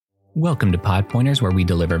Welcome to Pod Pointers, where we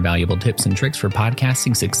deliver valuable tips and tricks for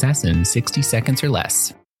podcasting success in 60 seconds or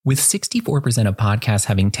less. With 64% of podcasts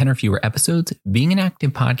having 10 or fewer episodes, being an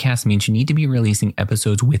active podcast means you need to be releasing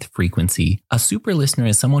episodes with frequency. A super listener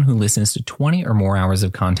is someone who listens to 20 or more hours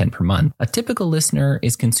of content per month. A typical listener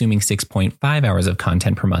is consuming 6.5 hours of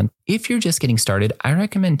content per month. If you're just getting started, I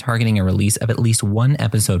recommend targeting a release of at least one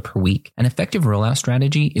episode per week. An effective rollout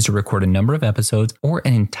strategy is to record a number of episodes or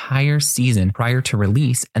an entire season prior to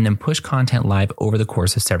release and then push content live over the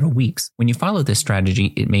course of several weeks. When you follow this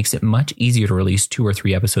strategy, it makes it much easier to release 2 or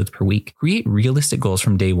 3 episodes per week. Create realistic goals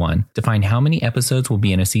from day one. Define how many episodes will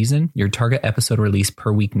be in a season, your target episode release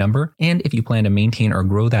per week number, and if you plan to maintain or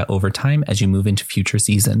grow that over time as you move into future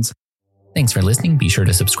seasons. Thanks for listening. Be sure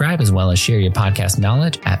to subscribe as well as share your podcast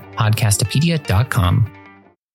knowledge at podcastopedia.com.